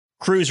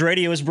Cruise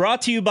Radio is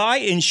brought to you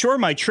by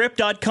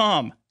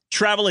InsureMyTrip.com.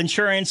 Travel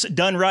insurance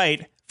done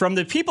right from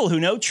the people who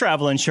know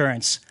travel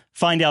insurance.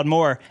 Find out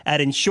more at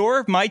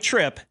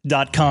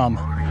InsureMyTrip.com.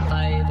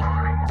 5,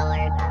 4,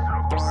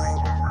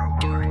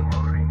 3, 2,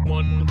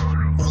 1,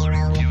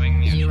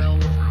 0.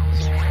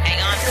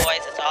 Hang on, boys.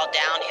 It's all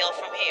downhill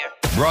from here.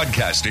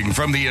 Broadcasting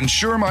from the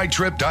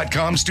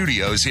InsureMyTrip.com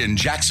studios in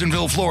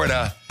Jacksonville,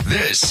 Florida,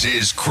 this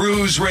is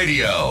Cruise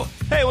Radio.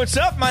 Hey, what's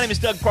up? My name is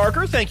Doug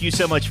Parker. Thank you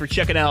so much for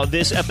checking out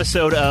this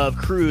episode of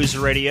Cruise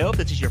Radio. If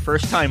this is your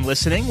first time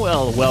listening,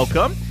 well,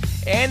 welcome.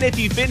 And if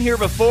you've been here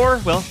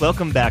before, well,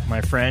 welcome back, my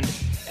friend.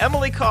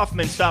 Emily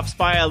Kaufman stops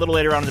by a little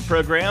later on in the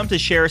program to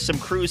share some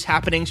cruise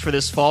happenings for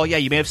this fall. Yeah,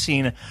 you may have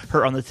seen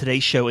her on the Today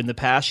Show in the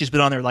past. She's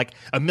been on there like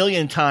a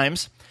million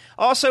times.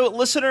 Also,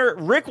 listener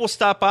Rick will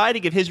stop by to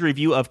give his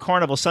review of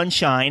Carnival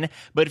Sunshine.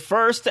 But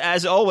first,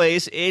 as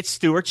always, it's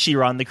Stuart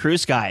Sheeran, the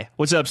cruise guy.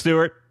 What's up,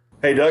 Stuart?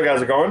 Hey, Doug,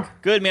 how's it going?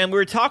 Good, man. We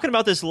were talking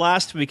about this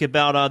last week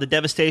about the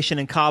devastation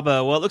in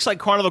Cabo. Well, it looks like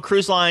Carnival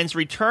Cruise Lines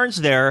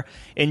returns there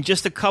in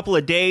just a couple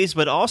of days,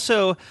 but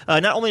also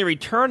not only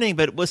returning,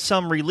 but with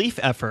some relief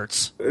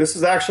efforts. This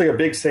is actually a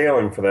big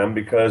sailing for them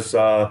because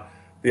the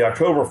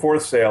October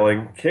 4th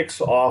sailing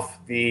kicks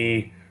off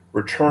the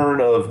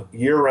return of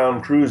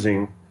year-round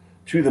cruising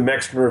to the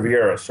Mexican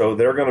Riviera. So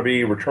they're going to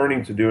be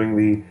returning to doing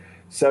the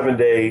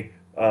 7-day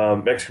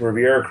Mexican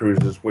Riviera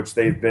cruises, which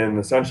they've been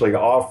essentially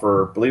off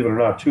for, believe it or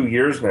not, 2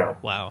 years now.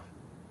 Wow.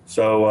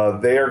 So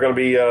they are going to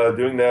be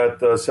doing that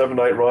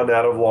 7-night run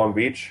out of Long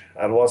Beach,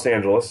 out of Los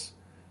Angeles,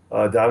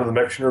 down to the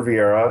Mexican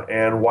Riviera.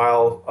 And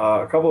while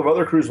a couple of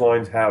other cruise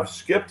lines have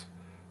skipped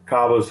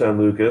Cabo San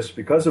Lucas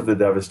because of the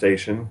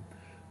devastation,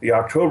 the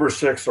October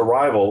 6th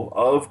arrival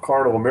of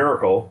Carnival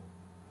Miracle,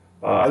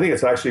 I think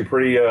it's actually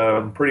pretty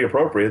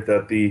appropriate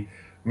that the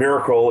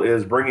Miracle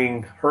is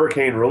bringing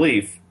hurricane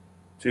relief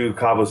to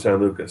Cabo San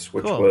Lucas,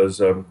 which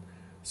was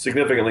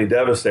significantly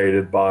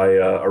devastated by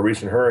a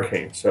recent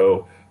hurricane.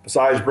 So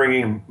besides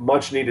bringing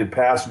much-needed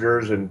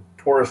passengers and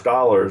tourist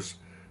dollars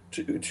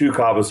to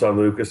Cabo San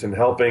Lucas and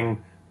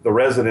helping the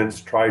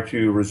residents try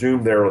to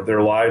resume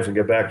their lives and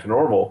get back to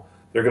normal,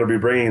 they're going to be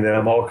bringing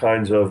them all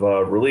kinds of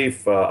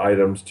relief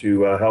items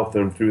to help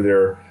them through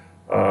their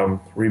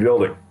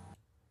rebuilding.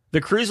 The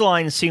cruise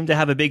lines seem to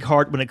have a big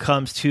heart when it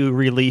comes to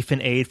relief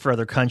and aid for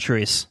other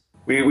countries.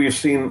 We've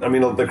seen, I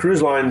mean, the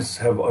cruise lines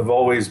have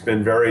always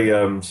been very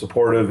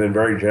supportive and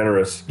very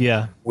generous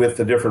with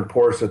the different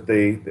ports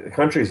the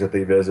countries that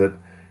they visit.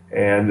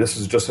 And this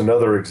is just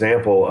another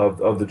example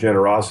of the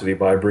generosity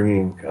by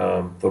bringing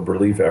the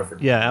relief effort.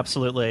 Yeah,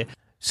 absolutely.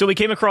 So we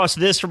came across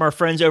this from our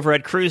friends over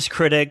at Cruise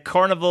Critic,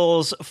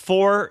 Carnival's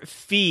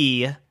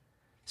 4-fee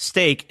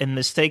steak in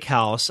the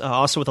steakhouse,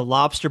 also with a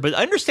lobster. But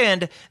I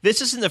understand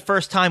this isn't the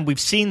first time we've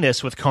seen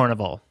this with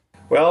Carnival.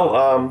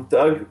 Well,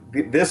 Doug,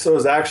 this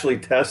was actually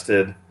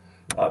tested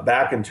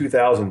back in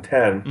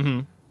 2010. Mm-hmm.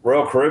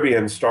 Royal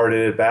Caribbean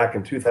started it back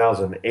in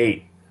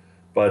 2008.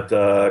 But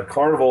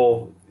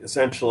Carnival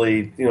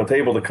essentially,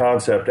 tabled the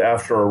concept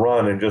after a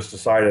run and just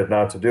decided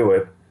not to do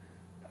it.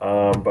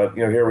 But,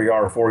 here we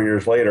are 4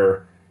 years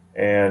later,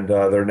 and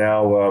they're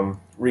now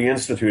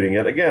reinstituting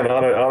it, again,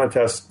 on a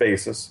test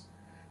basis.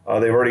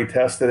 They've already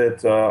tested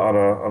it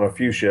on a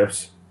few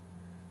ships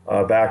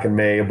back in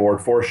May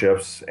aboard 4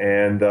 ships,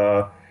 and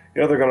they're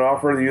going to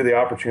offer you the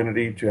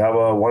opportunity to have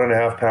a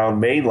 1.5-pound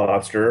Maine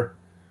lobster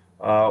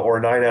or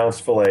a 9-ounce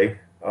fillet,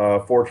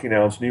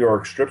 14-ounce New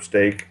York strip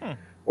steak,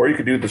 or you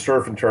could do the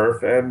surf and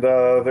turf, and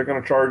they're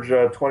going to charge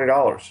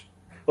 $20.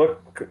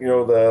 Look,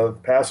 the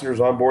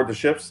passengers on board the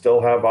ship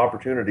still have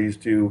opportunities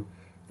to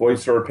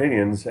voice their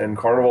opinions, and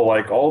Carnival,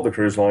 like all the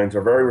cruise lines,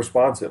 are very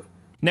responsive.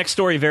 Next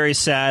story, very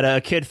sad. A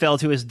kid fell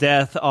to his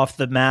death off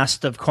the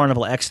mast of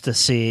Carnival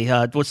Ecstasy.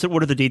 What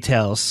are the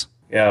details?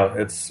 Yeah,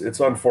 it's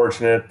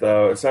unfortunate.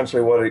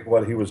 Essentially,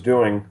 what he was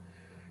doing,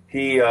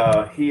 he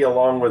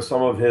along with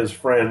some of his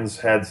friends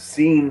had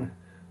seen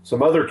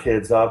some other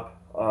kids up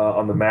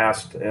on the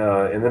mast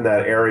and in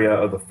that area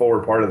of the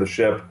forward part of the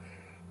ship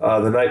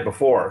the night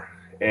before,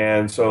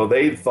 and so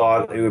they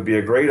thought it would be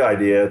a great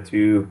idea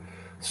to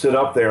sit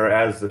up there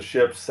as the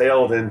ship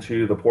sailed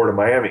into the port of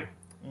Miami.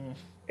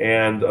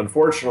 And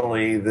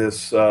unfortunately,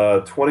 this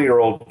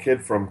 20-year-old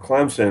kid from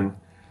Clemson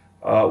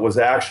was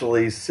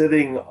actually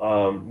sitting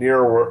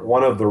near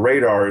one of the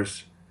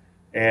radars,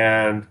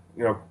 and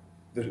the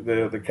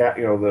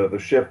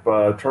ship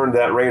turned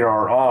that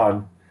radar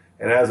on,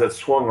 and as it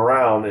swung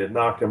around, it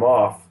knocked him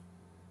off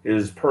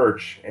his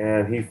perch,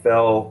 and he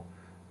fell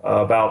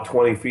about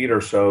 20 feet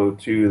or so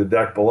to the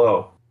deck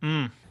below.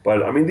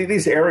 But I mean,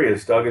 these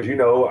areas, Doug, as you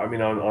know, I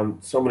mean, on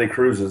so many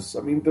cruises,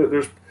 I mean,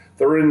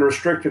 they're in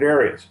restricted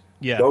areas.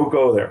 Yeah. Don't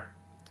go there.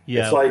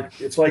 Yeah.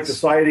 It's like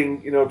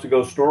deciding, to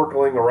go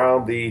snorkeling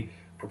around the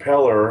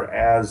propeller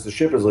as the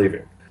ship is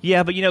leaving.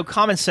 Yeah, but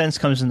common sense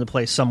comes into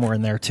play somewhere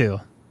in there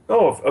too.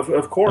 Oh,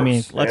 of course. I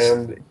mean,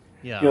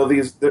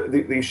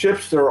 these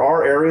ships, there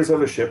are areas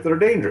of a ship that are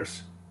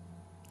dangerous.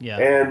 Yeah.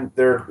 And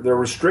they're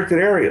restricted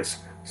areas.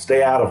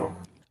 Stay out of them.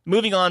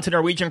 Moving on to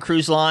Norwegian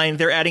Cruise Line,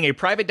 they're adding a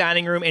private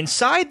dining room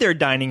inside their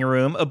dining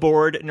room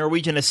aboard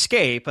Norwegian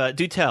Escape.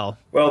 Do tell.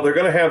 Well, they're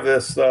going to have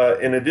this,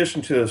 in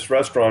addition to this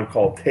restaurant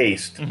called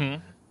Taste,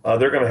 they're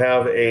going to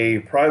have a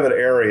private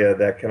area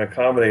that can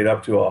accommodate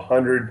up to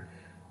 100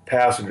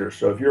 passengers.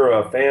 So if you're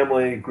a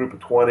family, group of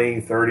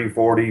 20, 30,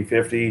 40,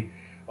 50,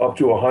 up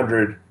to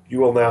 100, you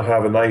will now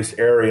have a nice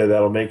area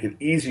that'll make it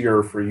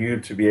easier for you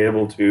to be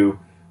able to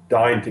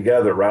dine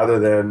together rather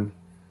than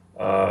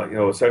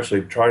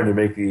essentially trying to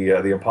make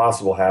the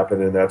impossible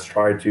happen, and that's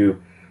try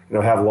to,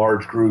 have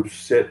large groups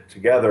sit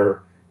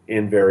together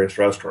in various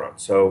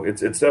restaurants. So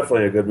it's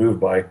definitely a good move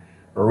by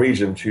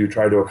Norwegian to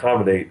try to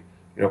accommodate,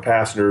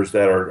 passengers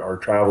that are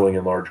traveling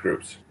in large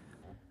groups.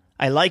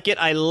 I like it.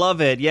 I love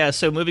it. Yeah,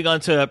 so moving on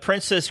to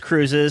Princess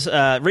Cruises.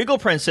 Regal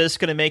Princess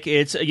going to make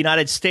its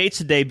United States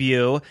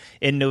debut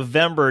in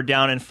November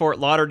down in Fort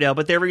Lauderdale,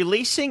 but they're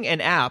releasing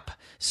an app.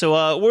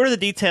 So what are the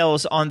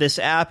details on this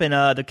app and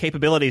the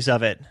capabilities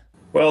of it?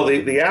 Well,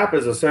 the app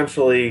is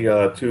essentially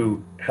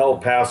to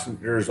help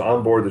passengers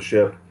on board the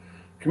ship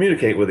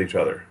communicate with each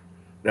other.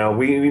 Now,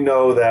 we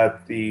know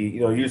that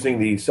using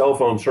the cell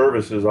phone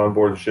services on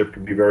board the ship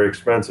can be very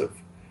expensive,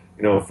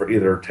 for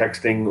either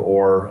texting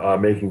or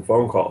making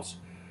phone calls.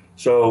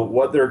 So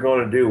what they're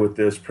going to do with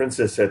this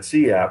Princess at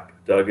Sea app,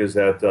 Doug, is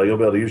that you'll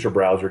be able to use your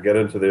browser, get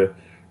into the,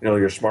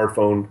 your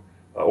smartphone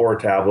or a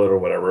tablet or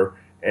whatever,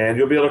 and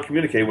you'll be able to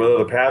communicate with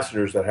other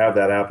passengers that have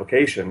that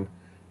application,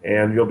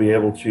 and you'll be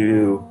able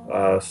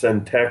to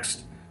send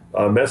text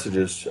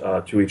messages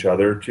to each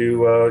other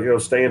to,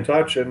 stay in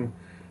touch and,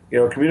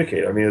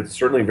 communicate. I mean, it's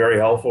certainly very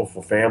helpful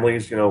for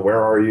families.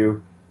 Where are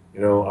you?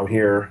 I'm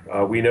here.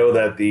 We know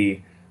that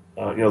the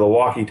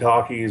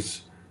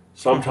walkie-talkies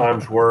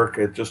sometimes work.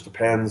 It just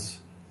depends,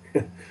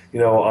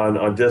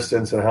 on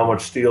distance and how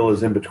much steel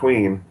is in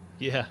between.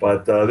 Yeah.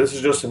 But this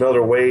is just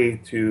another way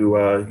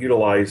to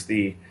utilize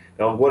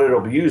what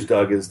it'll be used,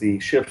 Doug, is the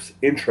ship's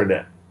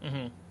intranet.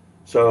 Mm-hmm.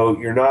 So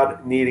you're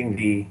not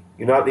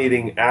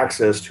needing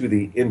access to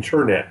the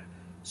internet.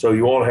 So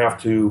you won't have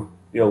to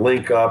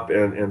link up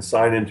and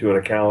sign into an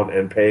account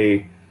and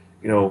pay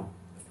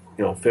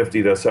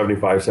 50 to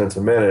 75 cents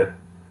a minute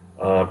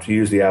to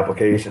use the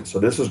application. So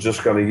this is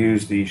just going to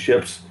use the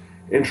ship's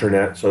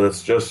intranet. So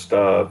it's just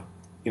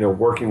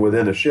working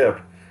within the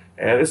ship,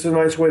 and it's a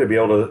nice way to be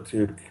able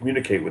to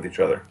communicate with each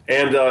other.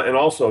 And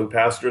also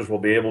passengers will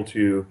be able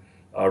to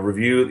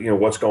review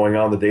what's going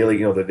on, the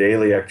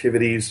daily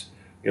activities.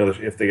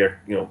 If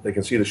they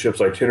can see the ship's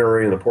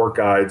itinerary and the port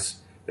guides,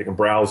 they can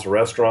browse the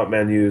restaurant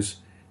menus,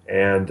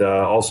 and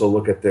also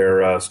look at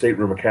their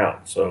stateroom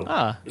account. So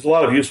there's a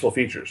lot of useful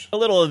features. A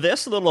little of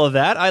this, a little of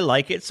that. I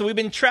like it. So we've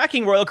been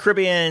tracking Royal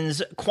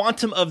Caribbean's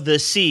Quantum of the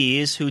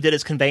Seas, who did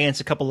its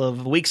conveyance a couple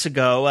of weeks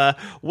ago.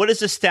 What is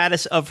the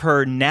status of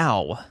her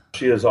now?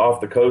 She is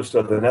off the coast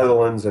of the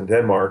Netherlands and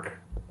Denmark,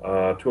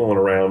 tooling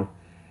around,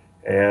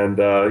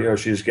 and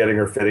she's getting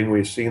her fitting.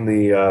 We've seen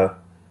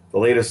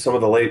some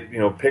of the late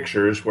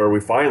pictures where we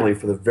finally,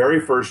 for the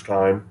very first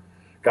time,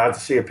 got to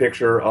see a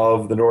picture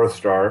of the North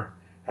Star.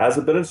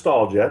 Hasn't been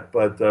installed yet,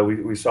 but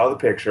we saw the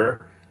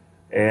picture,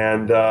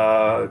 and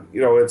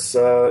it's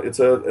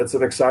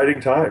an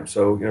exciting time.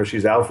 So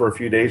she's out for a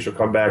few days. She'll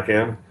come back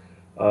in.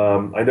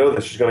 I know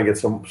that she's going to get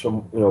some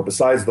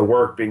besides the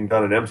work being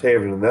done in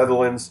Eemshaven in the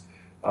Netherlands,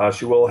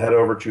 she will head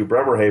over to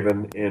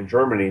Bremerhaven in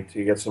Germany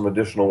to get some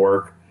additional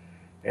work,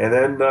 and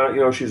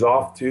then she's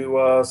off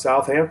to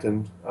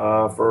Southampton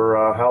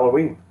for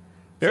Halloween.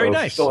 Very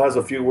nice. She still has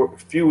a few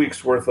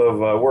weeks worth of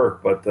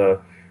work, but.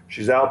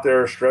 She's out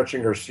there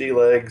stretching her sea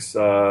legs.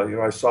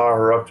 I saw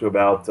her up to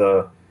about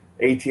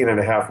 18 and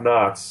a half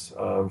knots.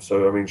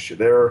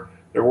 They're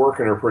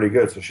working her pretty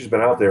good. So she's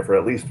been out there for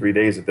at least 3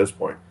 days at this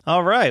point.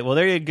 All right. Well,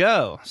 there you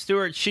go.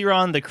 Stuart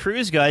Chiron, the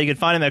cruise guy. You can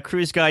find him at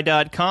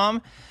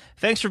cruiseguy.com.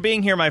 Thanks for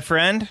being here, my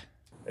friend.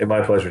 Hey, my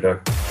pleasure,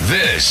 Doug.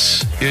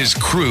 This is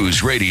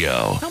Cruise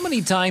Radio. How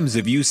many times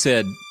have you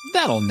said,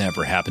 that'll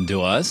never happen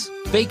to us?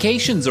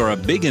 Vacations are a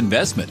big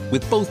investment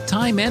with both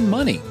time and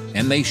money,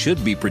 and they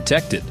should be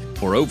protected.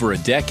 For over a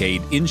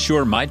decade,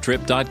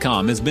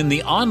 InsureMyTrip.com has been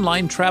the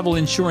online travel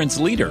insurance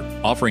leader,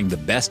 offering the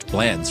best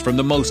plans from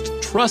the most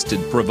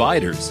trusted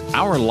providers.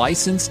 Our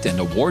licensed and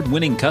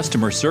award-winning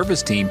customer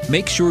service team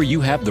makes sure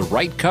you have the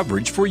right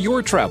coverage for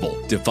your travel.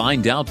 To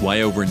find out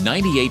why over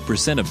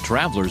 98% of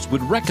travelers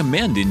would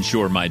recommend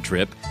Insure My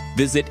Trip,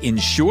 visit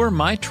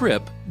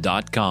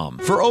InsureMyTrip.com.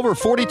 For over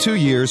 42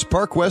 years,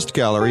 Park West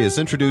Gallery has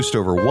introduced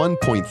over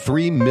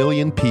 1.3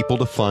 million people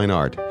to fine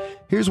art.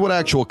 Here's what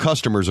actual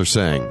customers are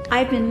saying.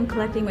 I've been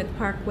collecting with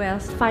Park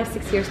West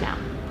 5-6 years now.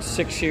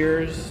 6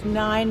 years.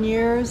 9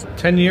 years.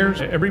 10 years.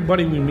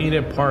 Everybody we meet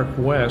at Park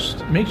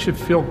West makes you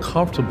feel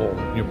comfortable.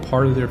 You're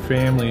part of their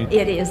family.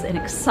 It is an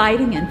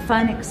exciting and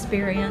fun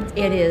experience.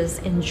 It is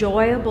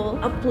enjoyable,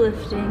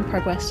 uplifting.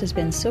 Park West has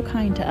been so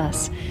kind to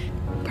us.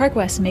 Park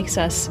West makes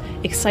us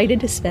excited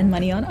to spend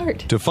money on art.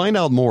 To find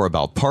out more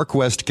about Park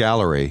West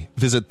Gallery,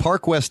 visit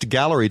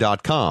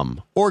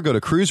parkwestgallery.com or go to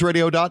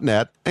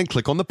cruiseradio.net and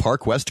click on the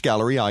Park West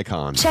Gallery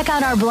icon. Check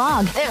out our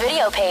blog, the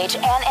video page,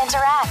 and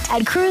interact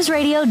at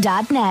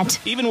cruiseradio.net.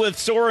 Even with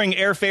soaring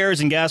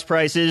airfares and gas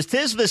prices,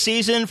 'tis the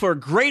season for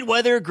great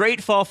weather,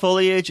 great fall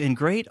foliage, and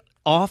great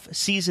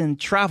off-season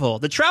travel.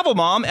 The travel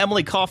mom,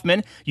 Emily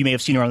Kaufman, you may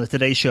have seen her on the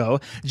Today Show,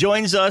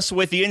 joins us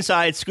with the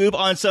inside scoop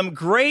on some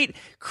great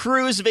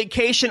cruise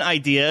vacation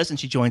ideas, and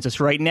she joins us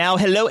right now.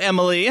 Hello,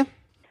 Emily.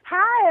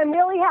 Hi, I'm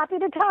really happy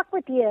to talk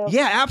with you.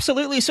 Yeah,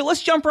 absolutely. So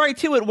let's jump right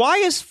to it. Why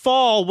is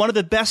fall one of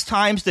the best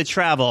times to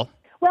travel?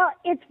 Well,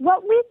 it's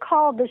what we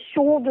call the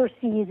shoulder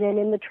season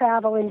in the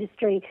travel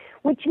industry,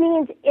 which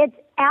means it's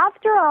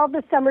after all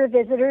the summer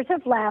visitors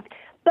have left,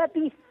 but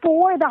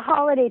before the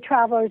holiday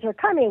travelers are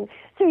coming.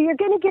 So you're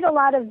going to get a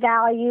lot of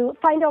value,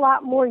 find a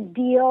lot more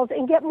deals,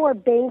 and get more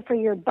bang for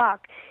your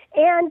buck.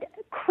 And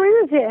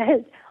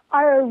cruises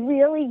are a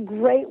really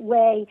great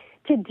way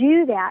to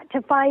do that,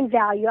 to find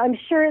value. I'm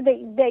sure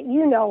that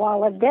you know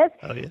all of this,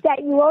 that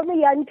you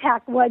only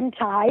unpack one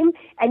time,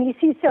 and you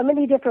see so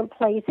many different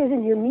places,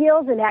 and your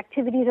meals and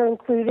activities are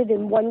included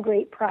in one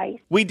great price.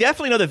 We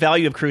definitely know the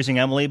value of cruising,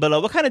 Emily, but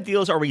what kind of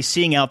deals are we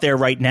seeing out there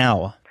right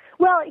now?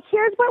 Well,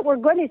 here's what we're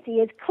going to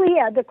see is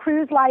CLIA, the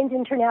Cruise Lines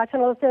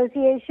International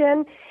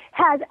Association,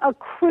 has a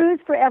cruise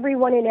for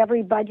everyone in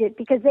every budget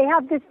because they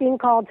have this thing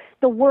called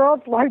the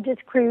world's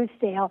largest cruise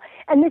sale.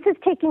 And this is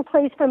taking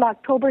place from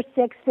October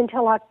 6th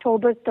until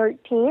October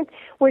 13th,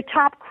 where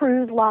top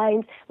cruise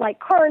lines like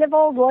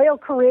Carnival, Royal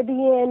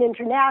Caribbean,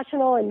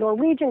 International, and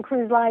Norwegian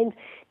Cruise Lines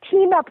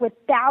team up with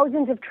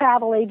thousands of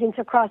travel agents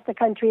across the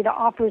country to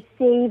offer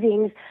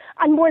savings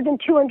on more than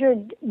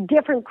 200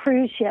 different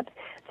cruise ships.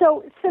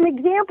 So some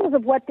examples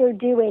of what they're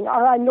doing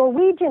are on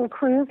Norwegian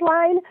Cruise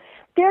Line.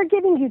 They're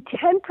giving you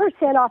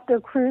 10% off their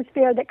cruise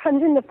fare that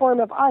comes in the form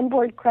of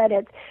onboard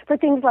credits for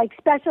things like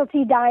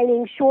specialty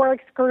dining, shore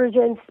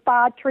excursions,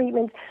 spa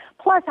treatments,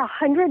 plus a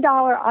 $100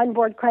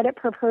 onboard credit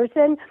per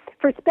person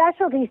for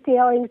specialty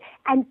sailings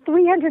and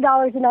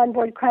 $300 in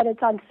onboard credits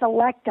on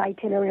select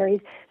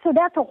itineraries. So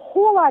that's a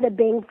whole lot of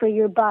bang for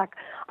your buck.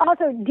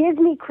 Also,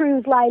 Disney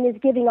Cruise Line is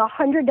giving a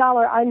 $100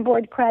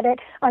 onboard credit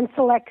on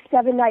select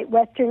 7-night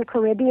Western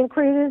Caribbean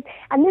cruises.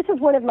 And this is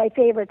one of my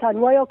favorites. On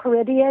Royal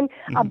Caribbean,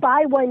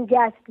 buy one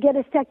guest, get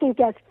a second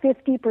guest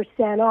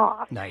 50%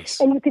 off. Nice.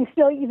 And you can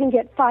still even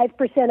get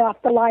 5%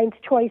 off the line's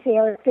choice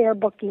airfare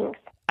bookings.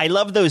 I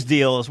love those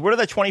deals. What are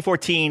the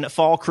 2014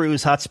 fall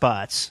cruise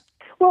hotspots?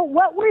 Well,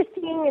 what we're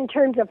seeing in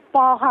terms of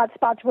fall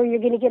hotspots where you're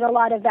going to get a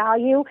lot of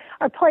value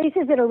are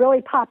places that are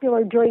really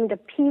popular during the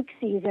peak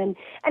season.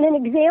 And an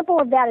example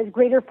of that is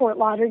Greater Fort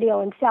Lauderdale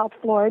in South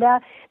Florida.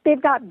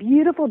 They've got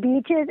beautiful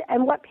beaches,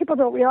 and what people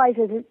don't realize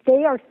is that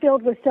they are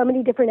filled with so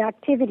many different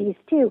activities,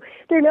 too.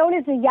 They're known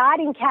as the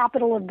yachting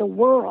capital of the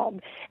world.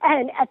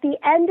 And at the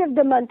end of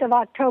the month of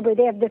October,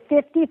 they have the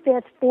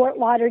 55th Fort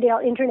Lauderdale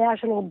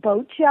International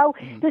Boat Show.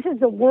 This is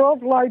the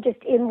world's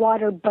largest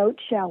in-water boat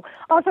show.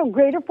 Also,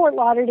 Greater Fort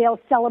Lauderdale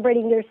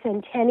celebrating their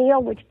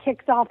centennial, which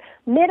kicks off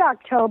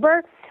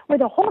mid-October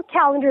with a whole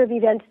calendar of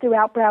events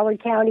throughout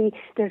Broward County.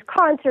 There's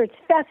concerts,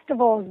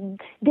 festivals,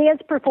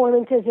 dance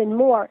performances, and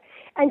more.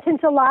 And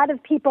since a lot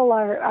of people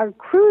are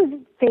cruise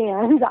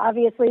fans,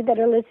 obviously, that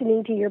are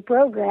listening to your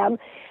program,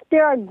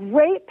 there are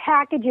great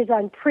packages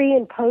on pre-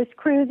 and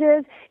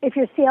post-cruises if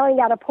you're sailing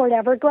out of Port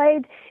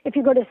Everglades. If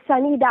you go to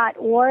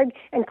sunny.org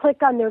and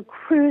click on their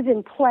cruise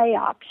and play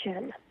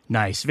option.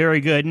 Nice.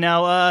 Very good.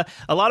 Now,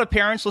 a lot of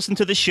parents listen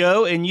to the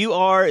show, and you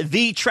are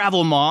the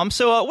travel mom.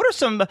 So what are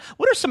some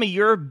of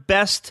your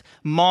best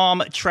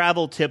mom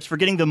travel tips for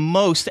getting the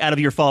most out of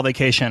your fall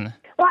vacation?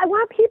 Well, I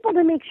want people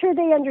to make sure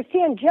they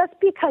understand just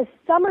because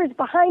summer's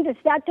behind us,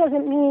 that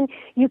doesn't mean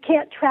you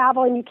can't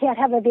travel and you can't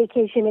have a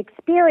vacation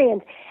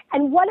experience.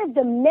 And one of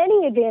the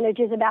many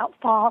advantages about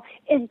fall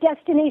is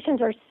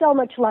destinations are so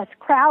much less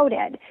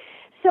crowded.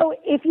 So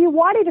if you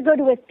wanted to go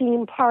to a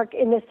theme park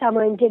in the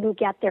summer and didn't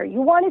get there,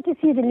 you wanted to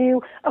see the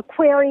new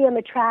aquarium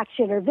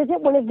attraction or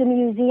visit one of the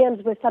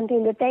museums with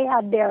something that they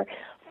have there,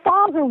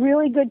 fall's a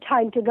really good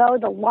time to go.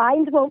 The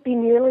lines won't be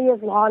nearly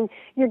as long.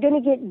 You're going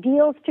to get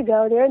deals to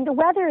go there, and the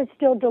weather is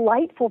still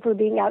delightful for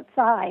being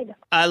outside.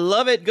 I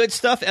love it. Good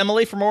stuff,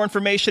 Emily. For more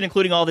information,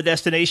 including all the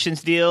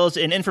destinations, deals,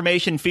 and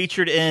information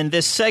featured in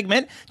this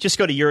segment, just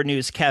go to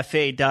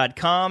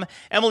yournewscafe.com.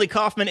 Emily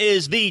Kaufman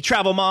is the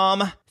travel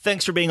mom.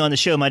 Thanks for being on the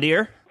show, my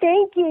dear.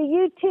 Thank you.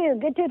 You too.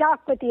 Good to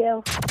talk with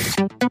you.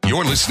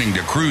 You're listening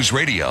to Cruise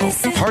Radio,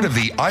 part of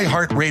the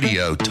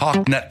iHeartRadio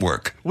Talk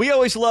Network. We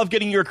always love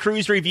getting your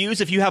cruise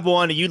reviews. If you have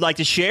one you'd like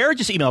to share,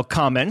 just email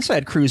comments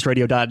at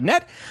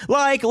cruiseradio.net.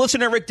 Like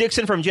listener Rick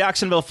Dixon from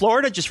Jacksonville,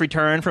 Florida, just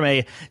returned from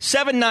a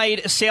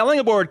 7-night sailing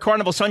aboard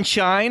Carnival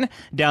Sunshine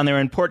down there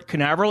in Port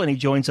Canaveral, and he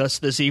joins us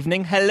this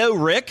evening. Hello,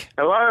 Rick.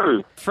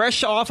 Hello.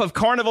 Fresh off of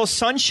Carnival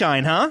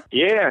Sunshine, huh?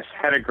 Yes,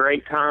 had a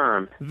great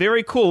time.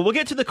 Very cool. We'll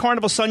get to the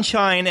Carnival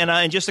Sunshine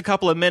in just a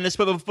couple of minutes. tremendous.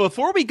 But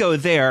before we go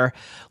there,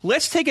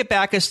 let's take it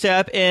back a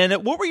step.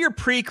 And what were your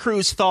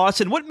pre-cruise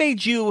thoughts, and what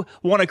made you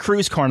want to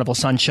cruise Carnival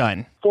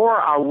Sunshine? Before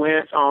I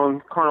went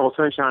on Carnival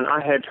Sunshine,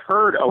 I had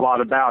heard a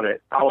lot about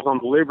it. I was on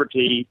the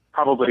Liberty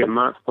probably a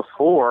month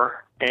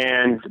before,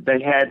 and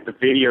they had the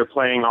video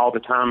playing all the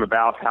time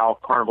about how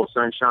Carnival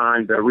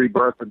Sunshine, the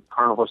rebirth of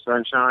Carnival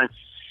Sunshine.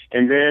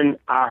 And then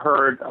I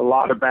heard a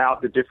lot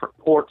about the different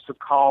ports of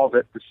call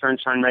that the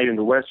Sunshine made in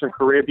the Western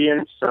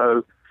Caribbean,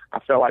 so I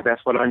felt like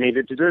that's what I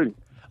needed to do.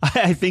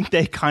 I think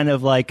they kind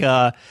of like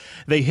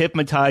they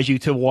hypnotize you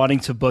to wanting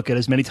to book it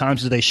as many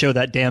times as they show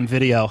that damn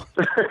video.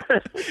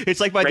 It's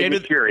like by the end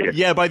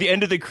of by the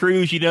end of the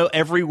cruise, you know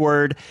every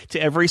word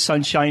to every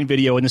Sunshine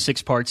video in the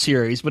 6-part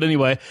series. But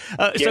anyway,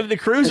 so the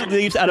cruise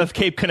leaves out of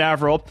Cape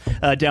Canaveral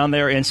down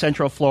there in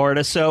Central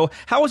Florida. So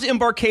how was the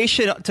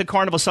embarkation to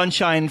Carnival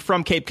Sunshine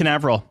from Cape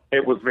Canaveral?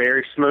 It was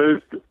very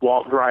smooth.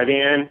 Walked right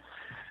in,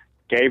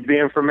 gave the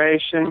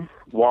information,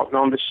 walked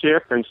on the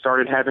ship, and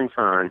started having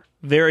fun.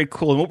 Very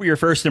cool. And what were your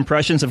first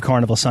impressions of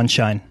Carnival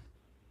Sunshine?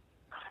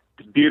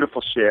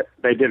 Beautiful ship.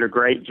 They did a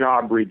great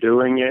job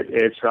redoing it.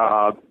 It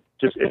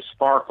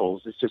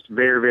sparkles. It's just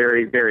very,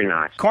 very, very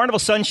nice. Carnival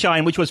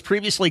Sunshine, which was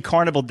previously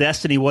Carnival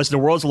Destiny, was the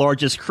world's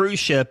largest cruise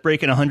ship,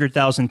 breaking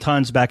 100,000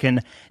 tons back in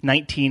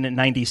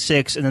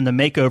 1996. And then the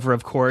makeover,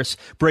 of course,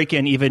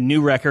 breaking even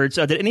new records.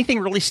 Did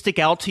anything really stick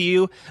out to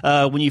you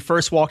when you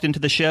first walked into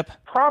the ship?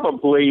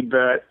 Probably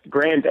the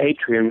grand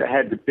atrium that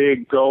had the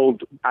big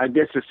gold, I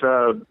guess it's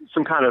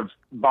some kind of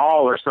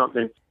ball or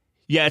something.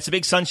 Yeah, it's a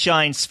big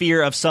sunshine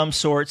sphere of some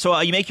sort. So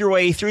you make your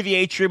way through the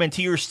atrium and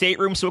to your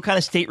stateroom. So what kind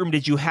of stateroom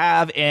did you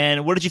have,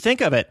 and what did you think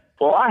of it?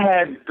 Well, I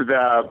had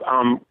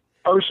the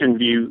ocean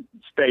view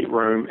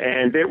stateroom,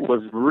 and it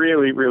was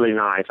really, really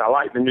nice. I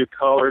liked the new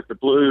colors, the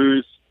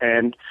blues,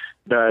 and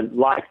the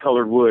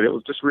light-colored wood. It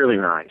was just really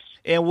nice.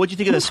 And what did you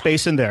think of the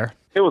space in there?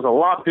 It was a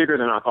lot bigger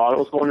than I thought it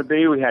was going to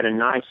be. We had a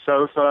nice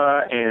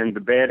sofa and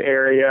the bed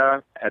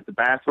area at the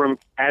bathroom,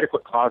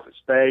 adequate closet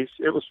space.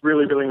 It was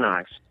really, really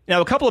nice. Now,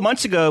 a couple of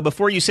months ago,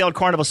 before you sailed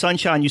Carnival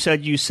Sunshine, you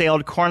said you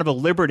sailed Carnival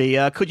Liberty.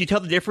 Could you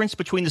tell the difference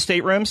between the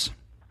staterooms?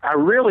 I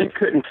really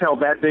couldn't tell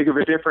that big of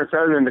a difference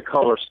other than the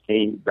color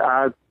scheme.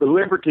 The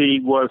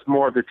Liberty was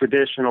more of the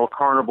traditional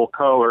Carnival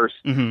colors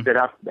that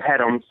I've had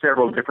on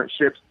several different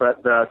ships,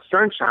 but the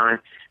Sunshine,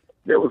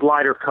 it was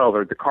lighter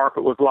colored. The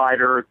carpet was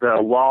lighter,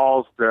 the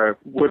walls, the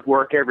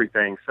woodwork,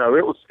 everything. So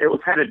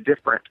it had a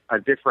different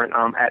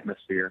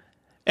atmosphere.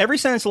 Ever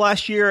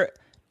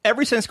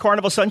since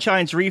Carnival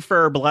Sunshine's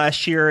refurb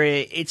last year,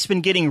 it's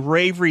been getting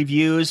rave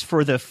reviews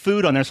for the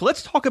food on there. So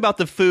let's talk about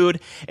the food.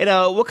 And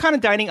what kind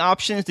of dining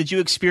options did you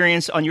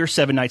experience on your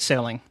 7-night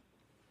sailing?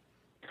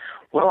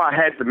 Well, I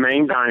had the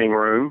main dining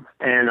room,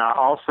 and I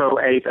also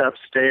ate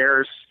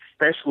upstairs,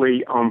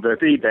 especially on the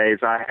sea days.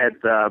 I had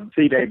the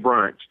sea day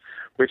brunch,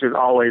 which is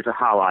always a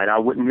highlight. I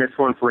wouldn't miss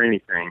one for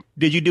anything.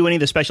 Did you do any of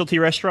the specialty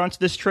restaurants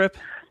this trip?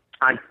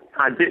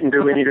 I didn't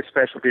do any of the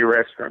specialty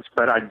restaurants,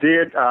 but I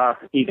did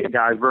eat at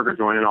Guy's Burger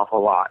Joint an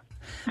awful lot.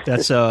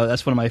 That's one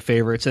of my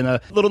favorites. And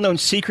a little-known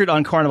secret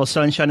on Carnival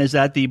Sunshine is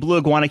that the Blue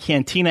Iguana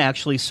Cantina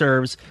actually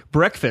serves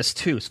breakfast,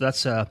 too.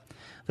 So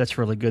that's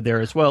really good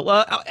there as well.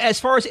 As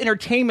far as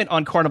entertainment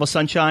on Carnival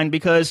Sunshine,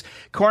 because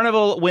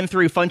Carnival went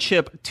through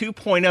Funship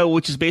 2.0,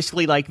 which is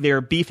basically like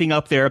they're beefing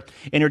up their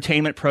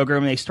entertainment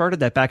program. And they started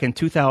that back in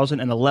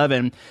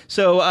 2011.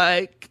 So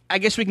I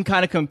guess we can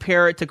kind of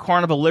compare it to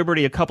Carnival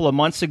Liberty a couple of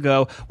months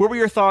ago. What were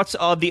your thoughts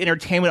of the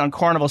entertainment on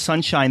Carnival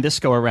Sunshine this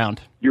go around?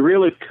 You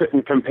really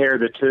couldn't compare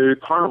the two.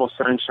 Carnival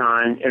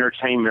Sunshine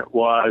entertainment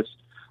was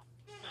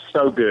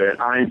so good.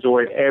 I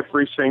enjoyed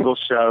every single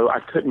show. I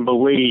couldn't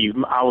believe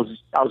I was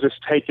just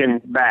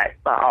taken back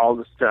by all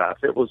the stuff.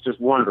 It was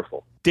just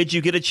wonderful. Did you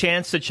get a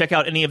chance to check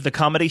out any of the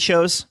comedy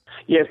shows?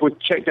 Yes, we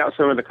checked out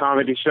some of the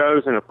comedy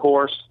shows, and of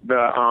course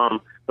the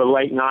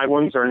late night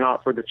ones are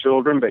not for the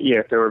children, but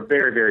yes, they were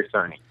very, very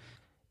funny.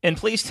 And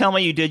please tell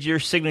me you did your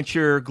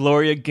signature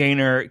Gloria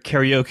Gaynor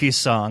karaoke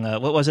song.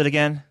 What was it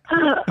again?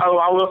 Oh,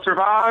 I Will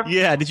Survive?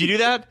 Yeah, did you do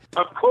that?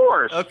 Of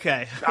course.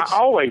 Okay. I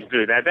always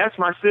do that. That's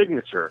my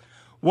signature.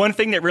 One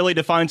thing that really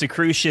defines a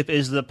cruise ship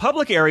is the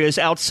public areas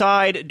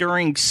outside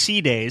during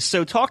sea days.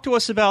 So talk to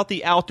us about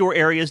the outdoor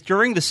areas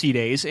during the sea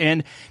days.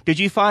 And did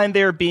you find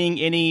there being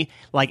any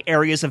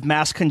areas of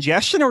mass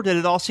congestion, or did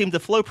it all seem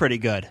to flow pretty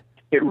good?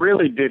 It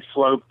really did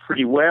flow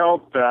pretty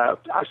well.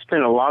 I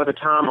spent a lot of the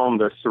time on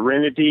the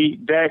Serenity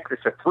deck.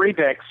 It's a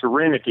 3-deck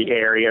Serenity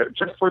area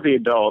just for the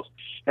adults.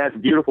 It has a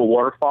beautiful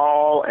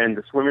waterfall and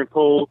the swimming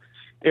pool.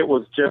 It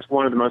was just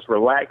one of the most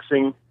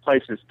relaxing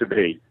places to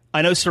be.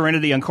 I know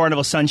Serenity on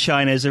Carnival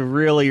Sunshine is a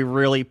really,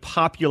 really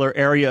popular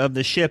area of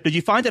the ship. Did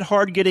you find it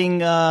hard getting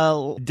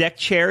deck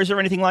chairs or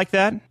anything like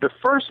that? The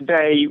first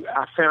day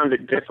I found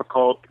it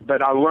difficult,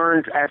 but I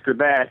learned after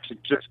that to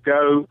just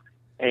go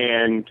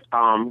and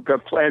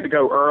plan to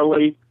go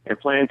early and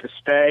plan to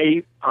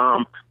stay.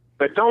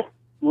 But don't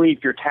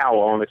leave your towel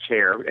on the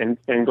chair and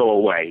go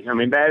away. I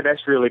mean,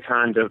 that's really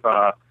kind of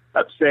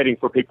upsetting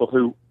for people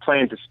who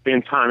plan to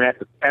spend time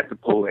at the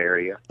pool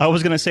area. I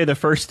was going to say I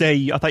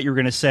thought you were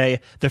going to say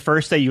the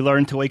first day you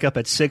learned to wake up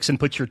at 6 and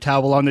put your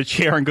towel on the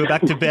chair and go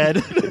back to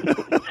bed.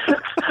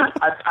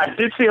 I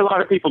did see a lot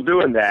of people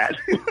doing that.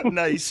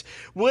 Nice.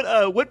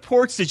 What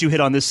ports did you hit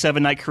on this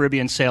 7-night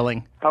Caribbean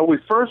sailing? We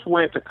first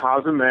went to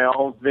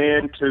Cozumel,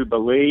 then to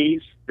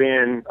Belize,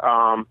 then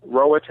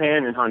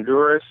Roatan in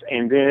Honduras,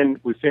 and then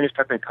we finished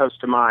up in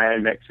Costa Maya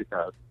in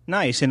Mexico.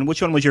 Nice. And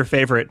which one was your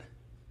favorite?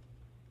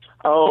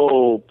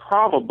 Oh,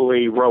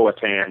 probably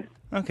Roatan.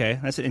 Okay,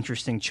 that's an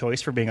interesting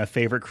choice for being a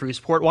favorite cruise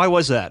port. Why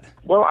was that?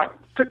 Well, I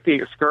took the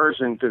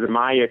excursion to the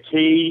Maya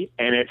Key,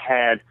 and it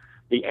had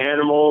the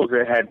animals,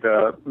 it had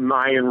the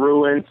Mayan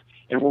ruins,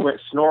 and we went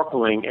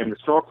snorkeling, and the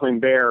snorkeling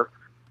there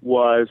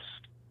was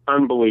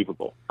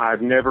unbelievable.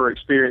 I've never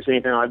experienced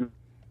anything like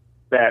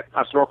that.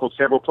 I snorkeled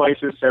several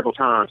places, several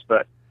times,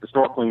 but the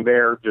snorkeling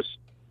there just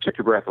took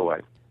your breath away.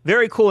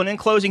 Very cool. And in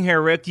closing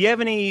here, Rick, do you have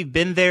any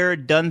been there,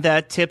 done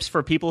that tips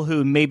for people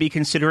who may be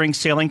considering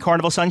sailing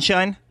Carnival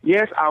Sunshine?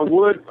 Yes, I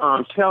would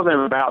tell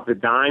them about the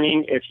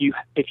dining. If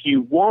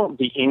you want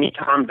the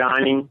anytime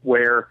dining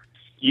where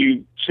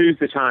you choose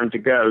the time to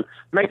go,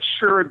 make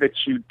sure that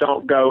you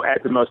don't go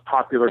at the most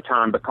popular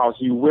time because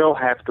you will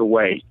have to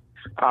wait.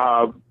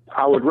 I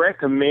would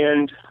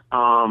recommend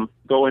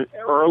going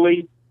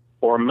early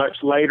or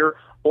much later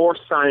or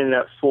signing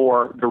up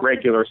for the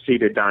regular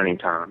seated dining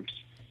times.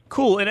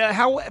 Cool. And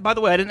by the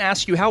way, I didn't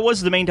ask you, how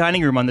was the main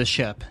dining room on this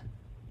ship?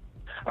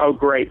 Oh,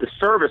 great. The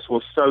service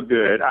was so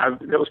good.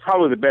 It was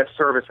probably the best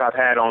service I've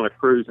had on a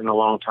cruise in a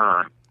long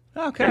time.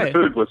 Okay. And the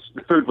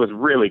food was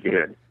really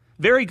good.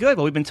 Very good.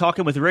 Well, we've been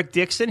talking with Rick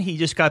Dixon. He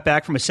just got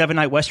back from a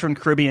 7-night Western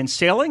Caribbean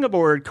sailing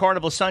aboard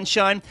Carnival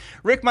Sunshine.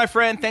 Rick, my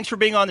friend, thanks for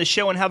being on the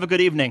show and have a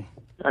good evening.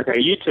 Okay,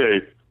 you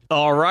too.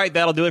 All right,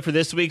 that'll do it for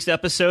this week's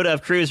episode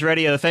of Cruise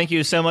Radio. Thank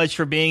you so much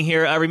for being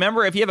here.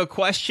 Remember, if you have a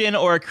question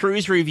or a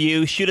cruise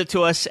review, shoot it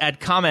to us at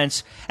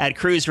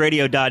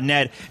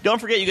comments@cruiseradio.net. Don't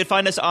forget, you can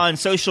find us on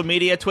social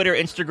media, Twitter,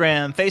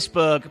 Instagram,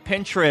 Facebook,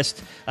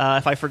 Pinterest.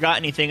 If I forgot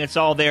anything, it's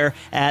all there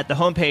at the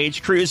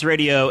homepage,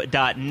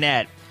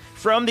 cruiseradio.net.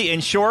 From the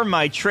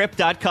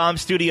InsureMyTrip.com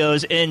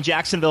studios in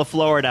Jacksonville,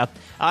 Florida,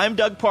 I'm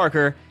Doug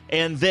Parker,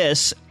 and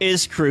this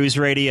is Cruise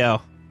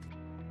Radio.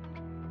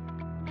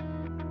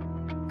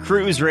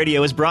 Cruise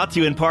Radio is brought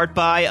to you in part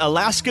by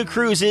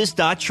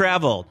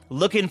AlaskaCruises.travel.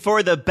 Looking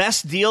for the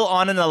best deal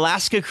on an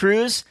Alaska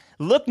cruise?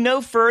 Look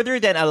no further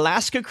than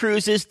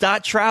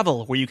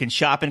AlaskaCruises.travel, where you can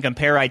shop and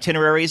compare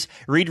itineraries,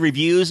 read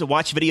reviews,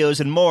 watch videos,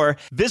 and more.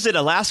 Visit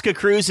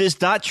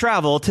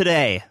AlaskaCruises.travel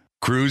today.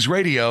 Cruise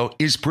Radio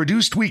is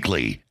produced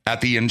weekly at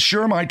the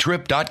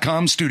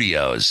InsureMyTrip.com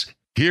studios.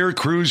 Hear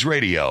Cruise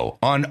Radio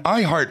on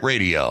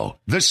iHeartRadio,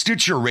 the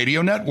Stitcher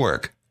Radio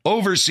Network,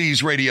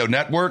 Overseas Radio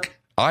Network,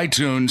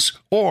 iTunes,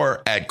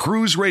 or at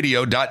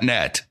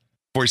cruiseradio.net.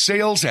 For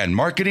sales and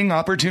marketing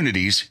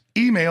opportunities,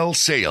 email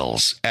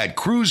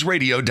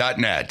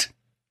sales@cruiseradio.net.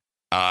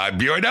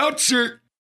 I'm your announcer,